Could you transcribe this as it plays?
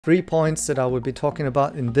3 points that I will be talking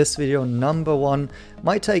about in this video. Number one,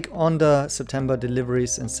 my take on the September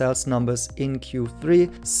deliveries and sales numbers in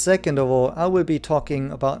Q3. Second of all, I will be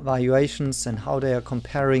talking about valuations and how they are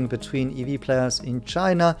comparing between EV players in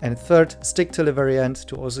China. And third, stick till the very end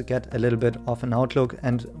to also get a little bit of an outlook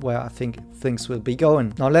and where I think things will be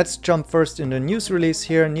going. Now let's jump first in the news release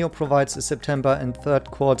here. NIO provides a September and third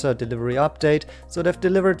quarter delivery update. So they've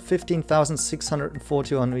delivered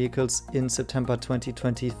 15,641 vehicles in September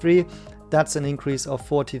 2023. That's an increase of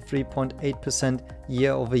 43.8%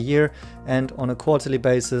 year over year, and on a quarterly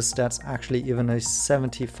basis that's actually even a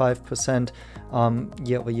 75%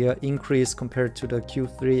 year over year increase compared to the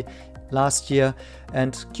Q3 last year.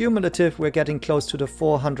 And cumulative, we're getting close to the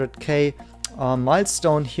 400k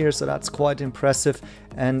milestone here, so that's quite impressive.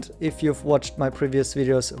 And if you've watched my previous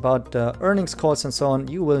videos about the earnings calls and so on,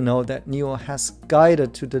 you will know that NIO has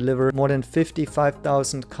guided to deliver more than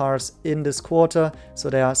 55,000 cars in this quarter. So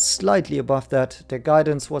they are slightly above that. Their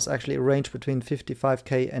guidance was actually a range between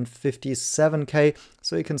 55k and 57k.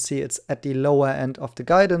 So you can see it's at the lower end of the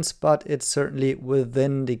guidance, but it's certainly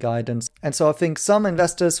within the guidance. And so I think some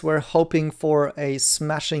investors were hoping for a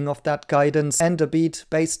smashing of that guidance and a beat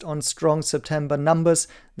based on strong September numbers.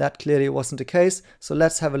 That clearly wasn't the case. So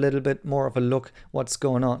let's have a little bit more of a look what's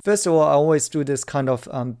going on. First of all, I always do this kind of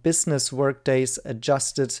business workdays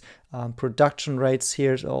adjusted production rates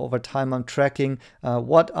here. So over time I'm tracking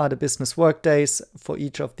what are the business workdays for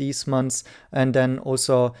each of these months, and then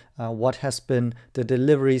also what has been the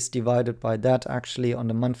deliveries divided by that actually on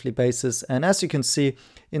a monthly basis. And as you can see,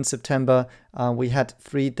 in September we had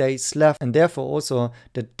 3 days left, and therefore also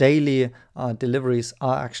the daily deliveries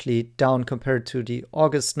are actually down compared to the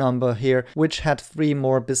August number here, which had 3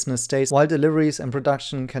 more business days. While deliveries and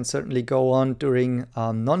production can certainly go on during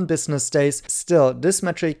non-business days, still this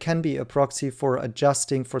metric can be a proxy for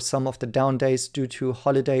adjusting for some of the down days due to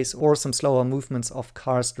holidays or some slower movements of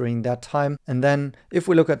cars during that time. And then if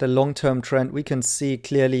we look at the long-term trend, we can see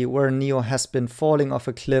clearly where NIO has been falling off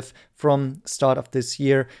a cliff from start of this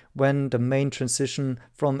year, when the main transition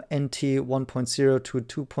from NT 1.0 to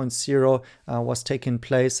 2.0 was taking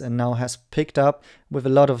place, and now has picked up with a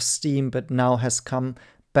lot of steam, but now has come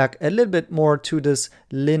back a little bit more to this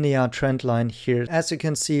linear trend line here. As you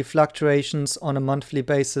can see, fluctuations on a monthly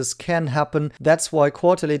basis can happen. That's why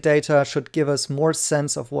quarterly data should give us more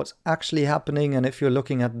sense of what's actually happening. And if you're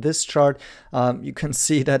looking at this chart, you can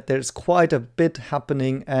see that there's quite a bit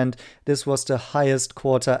happening, and this was the highest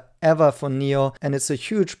quarter ever for NIO, and it's a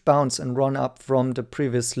huge bounce and run up from the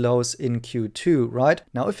previous lows in Q2, right?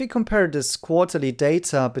 Now, if we compare this quarterly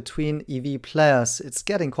data between EV players, it's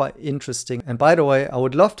getting quite interesting. And by the way, I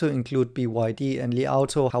would love to include BYD and Li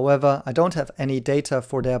Auto. However, I don't have any data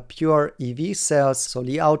for their pure EV sales. So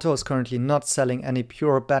Li Auto is currently not selling any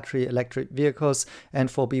pure battery electric vehicles.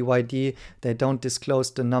 And for BYD, they don't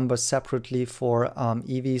disclose the numbers separately for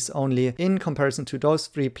EVs only in comparison to those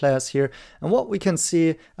 3 players here. And what we can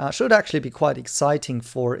see should actually be quite exciting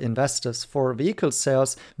for investors. For vehicle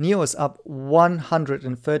sales, NIO is up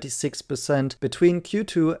 136% between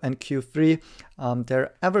Q2 and Q3.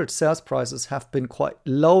 Their average sales prices have been quite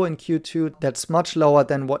low in Q2. That's much lower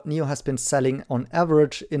than what NIO has been selling on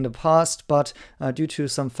average in the past, but due to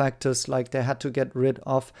some factors like they had to get rid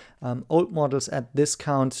of old models at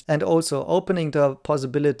discount, and also opening the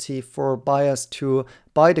possibility for buyers to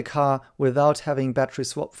buy the car without having battery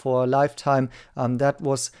swap for a lifetime, that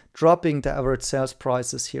was dropping the average sales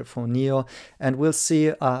prices here for NIO. And we'll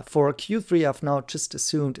see for Q3, I've now just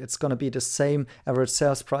assumed it's going to be the same average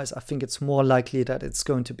sales price. I think it's more likely that it's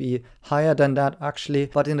going to be higher than that actually.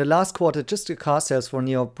 But in the last quarter, just the car sales for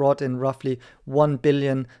NIO brought in roughly 1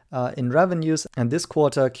 billion in revenues, and this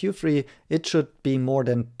quarter Q3 it should be more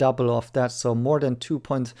than double of that, so more than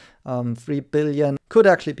 2.3 billion. Could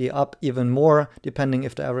actually be up even more depending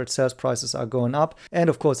if the average sales prices are going up. And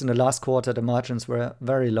of course in the last quarter the margins were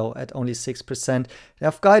very low at only 6%. They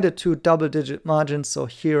have guided to double-digit margins, so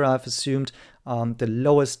here I've assumed the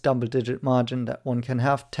lowest double-digit margin that one can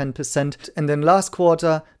have, 10%. And then last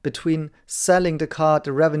quarter, between selling the car,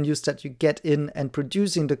 the revenues that you get in, and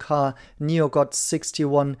producing the car, NIO got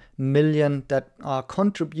 61 million that are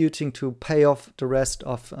contributing to pay off the rest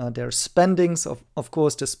of their spendings. Of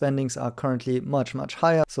course, the spendings are currently much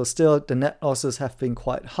higher, so still the net losses have been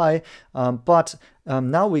quite high, but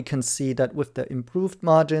now we can see that with the improved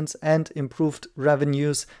margins and improved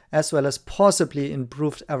revenues, as well as possibly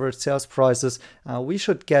improved average sales prices, we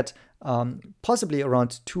should get possibly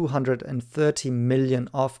around 230 million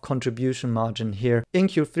of contribution margin here in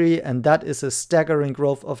Q3, and that is a staggering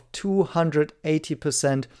growth of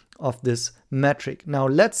 280% of this metric. Now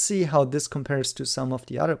let's see how this compares to some of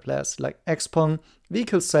the other players like Xpeng.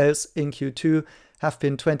 Vehicle sales in Q2 have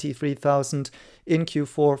been 23,000, in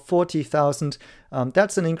Q4 40,000.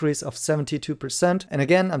 That's an increase of 72%. And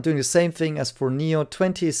again, I'm doing the same thing as for NIO.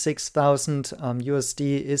 26,000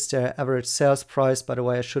 USD is their average sales price. By the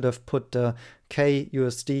way, I should have put the K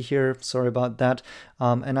USD here. Sorry about that.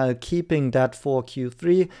 And I'm keeping that for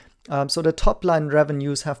Q3. So the top line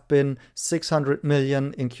revenues have been 600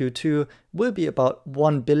 million in Q2, will be about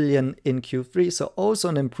 1 billion in Q3. So also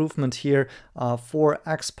an improvement here for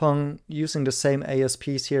Xpeng using the same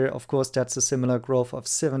ASPs here. Of course, that's a similar growth of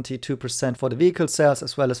 72% for the vehicle sales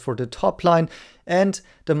as well as for the top line. And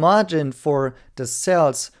the margin for the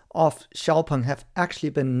sales of Xpeng have actually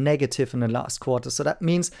been negative in the last quarter. So that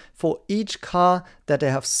means for each car that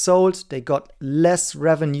they have sold, they got less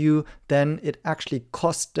revenue than it actually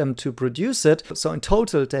cost them to produce it. So in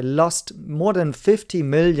total, they lost more than 50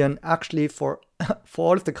 million actually for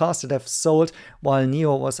all of the cars that they've sold, while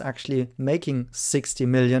NIO was actually making 60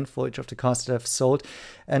 million for each of the cars that they've sold.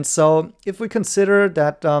 And so if we consider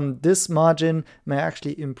that this margin may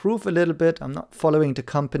actually improve a little bit, I'm not following the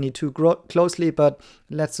company too closely, but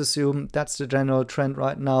let's assume that's the general trend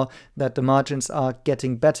right now, that the margins are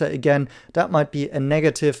getting better again. That might be a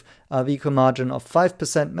negative vehicle margin of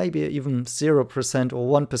 5%, maybe even 0%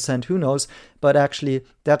 or 1%, who knows, but actually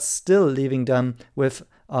that's still leaving them with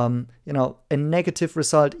a negative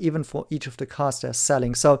result even for each of the cars they're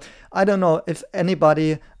selling. So I don't know if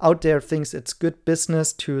anybody out there thinks it's good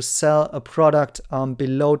business to sell a product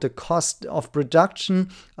below the cost of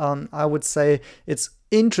production. I would say it's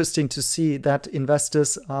interesting to see that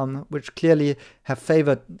investors, which clearly have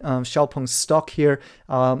favored Xpeng's stock here,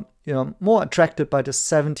 more attracted by the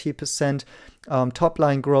 70% top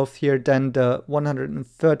line growth here than the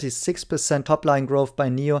 136% top line growth by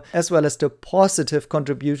NIO, as well as the positive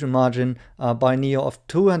contribution margin by NIO of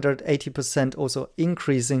 280%, also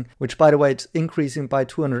increasing, which by the way, it's increasing by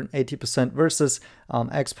 280% versus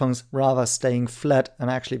Xpeng's rather staying flat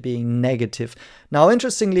and actually being negative. Now,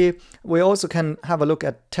 interestingly, we also can have a look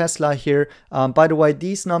at Tesla here. By the way,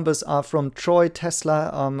 these numbers are from Troy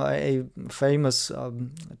Tesla, a famous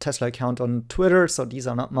Tesla account on Twitter. So these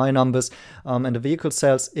are not my numbers. And the vehicle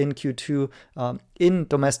sales in Q2 in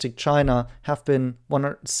domestic China have been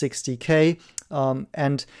 160K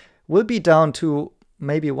and will be down to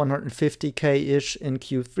maybe 150K-ish in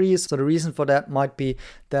Q3. So the reason for that might be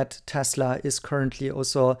that Tesla is currently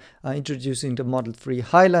also introducing the Model 3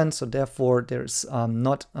 Highland. So therefore, there's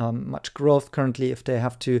not much growth currently if they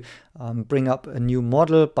have to bring up a new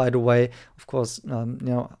model. By the way, of course,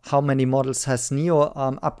 how many models has NIO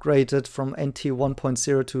upgraded from NT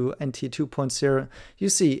 1.0 to NT 2.0? You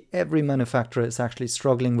see, every manufacturer is actually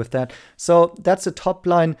struggling with that. So that's a top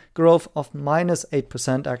line growth of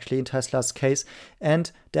 -8% actually in Tesla's case.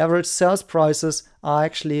 And the average sales prices are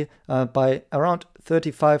actually by around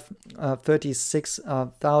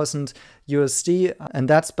 36,000 USD, and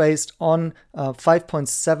that's based on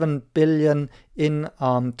 5.7 billion in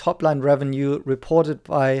top line revenue reported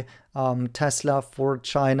by Tesla for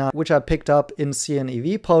China, which I picked up in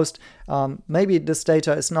CNEV post. Maybe this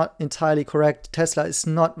data is not entirely correct. Tesla is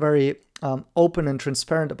not very open and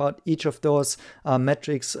transparent about each of those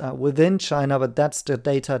metrics within China, but that's the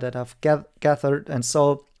data that I've gathered. And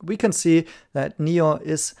so we can see that NIO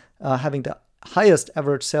is having the highest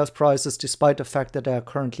average sales prices, despite the fact that they are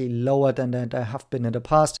currently lower than they have been in the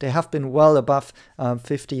past. They have been well above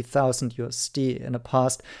 50,000 USD in the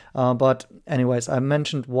past. But anyways, I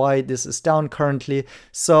mentioned why this is down currently.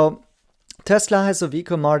 So Tesla has a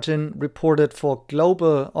vehicle margin reported for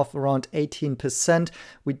global of around 18%.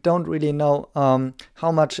 We don't really know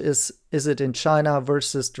how much is it in China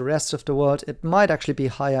versus the rest of the world. It might actually be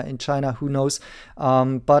higher in China, who knows.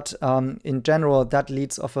 But in general, that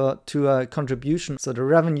leads to a contribution. So the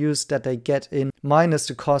revenues that they get in minus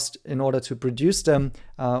the cost in order to produce them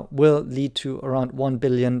will lead to around 1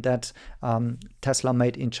 billion that Tesla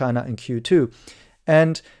made in China in Q2.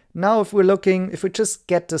 And now, if we just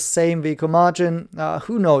get the same vehicle margin,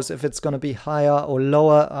 who knows if it's going to be higher or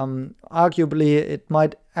lower. Arguably, it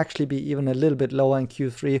might actually be even a little bit lower in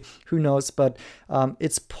Q3. Who knows? But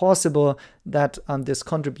it's possible that this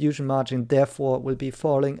contribution margin, therefore, will be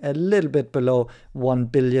falling a little bit below 1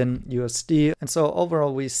 billion USD. And so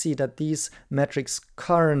overall, we see that these metrics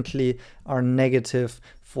currently are negative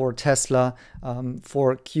for Tesla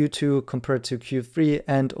for Q2 compared to Q3,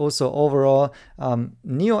 and also overall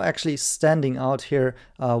NIO actually standing out here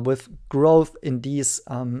with growth in these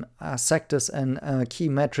sectors and key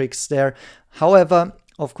metrics there. However,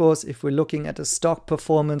 Of course, if we're looking at the stock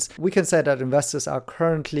performance, we can say that investors are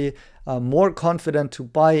currently more confident to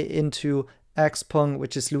buy into Xpeng,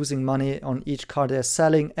 which is losing money on each car they're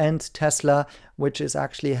selling, and Tesla, which is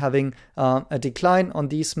actually having a decline on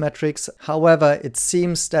these metrics. However, it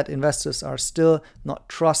seems that investors are still not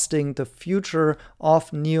trusting the future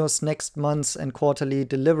of NIO's next month's and quarterly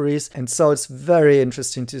deliveries. And so it's very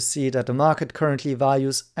interesting to see that the market currently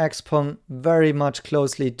values Xpeng very much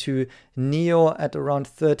closely to NIO at around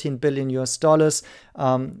 $13 billion US.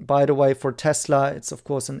 By the way, for Tesla, it's of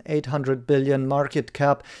course an 800 billion market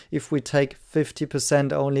cap. If we take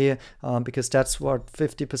 50% only, because that's what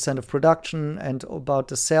 50% of production and about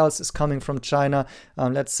the sales is coming from China,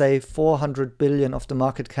 let's say 400 billion of the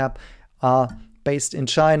market cap are based in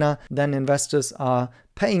China, then investors are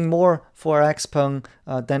paying more for Xpeng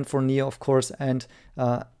than for NIO, of course, and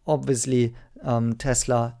obviously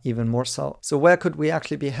Tesla even more so. So where could we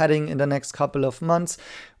actually be heading in the next couple of months?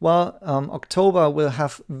 Well, October will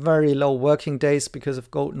have very low working days because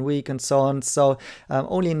of Golden Week and so on. So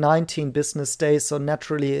only 19 business days. So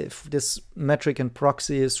naturally, if this metric and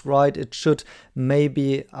proxy is right, it should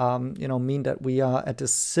maybe mean that we are at a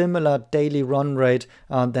similar daily run rate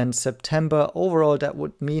than September. Overall, that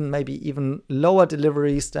would mean maybe even lower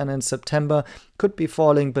deliveries than in September. Could be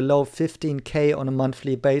falling below 15K on a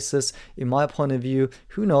monthly basis. In my point of view,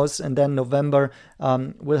 who knows? And then November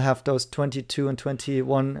we'll have those 22 and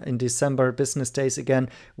 21 in December business days again,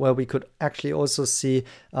 where we could actually also see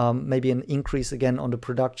maybe an increase again on the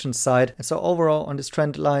production side. And so overall on this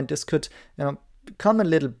trend line, this could come a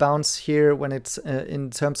little bounce here when it's in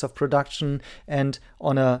terms of production, and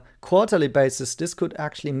on a quarterly basis this could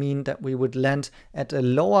actually mean that we would land at a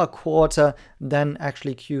lower quarter than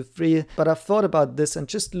actually Q3. But I've thought about this, and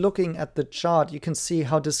just looking at the chart, you can see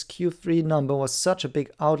how this Q3 number was such a big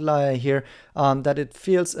outlier here that it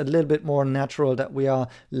feels a little bit more natural that we are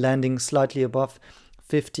landing slightly above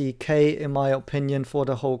 50K in my opinion for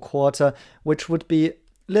the whole quarter, which would be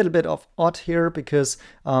little bit of odd here because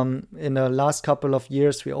in the last couple of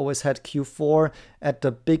years we always had Q4 at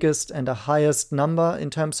the biggest and the highest number in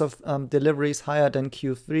terms of deliveries, higher than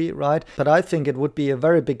Q3, right? But I think it would be a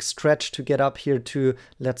very big stretch to get up here to,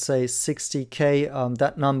 let's say, 60K.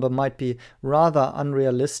 That number might be rather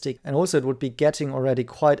unrealistic, and also it would be getting already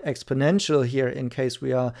quite exponential here in case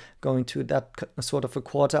we are going to that sort of a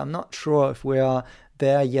quarter. I'm not sure if we are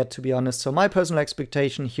there yet, to be honest. So my personal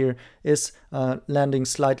expectation here is landing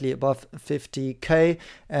slightly above 50K,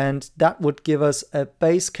 and that would give us a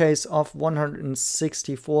base case of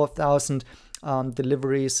 164,000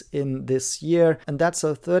 deliveries in this year, and that's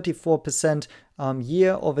a 34%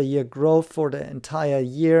 year-over-year growth for the entire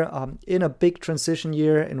year in a big transition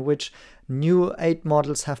year in which new 8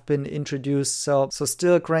 models have been introduced. So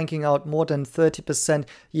still cranking out more than 30%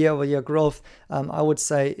 year-over-year growth, I would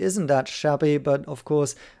say isn't that shabby, but of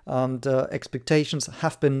course the expectations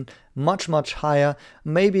have been much higher.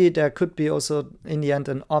 Maybe there could be also in the end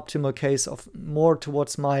an optimal case of more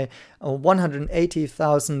towards my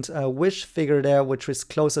 180,000 wish figure there, which is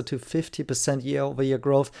closer to 50% year-over-year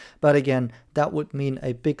growth. But again, that would mean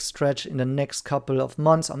a big stretch in the next couple of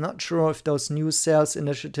months. I'm not sure if those new sales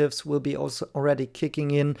initiatives will be also already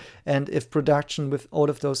kicking in, and if production with all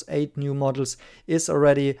of those 8 new models is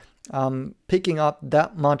already picking up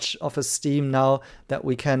that much of a steam now that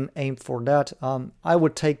we can aim for that. I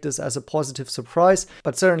would take this as a positive surprise,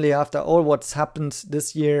 but certainly after all what's happened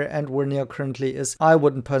this year and where NIO currently is, I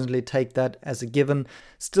wouldn't personally take that as a given.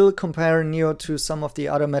 Still comparing NIO to some of the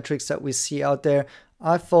other metrics that we see out there,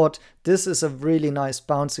 I thought this is a really nice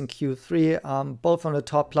bounce in Q3, both on the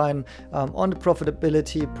top line, on the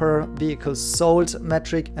profitability per vehicle sold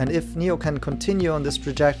metric. And if NIO can continue on this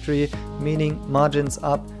trajectory, meaning margins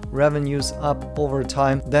up, revenues up over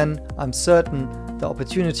time, then I'm certain the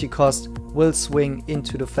opportunity cost will swing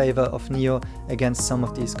into the favor of NIO against some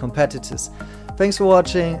of these competitors. Thanks for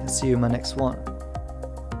watching. See you in my next one.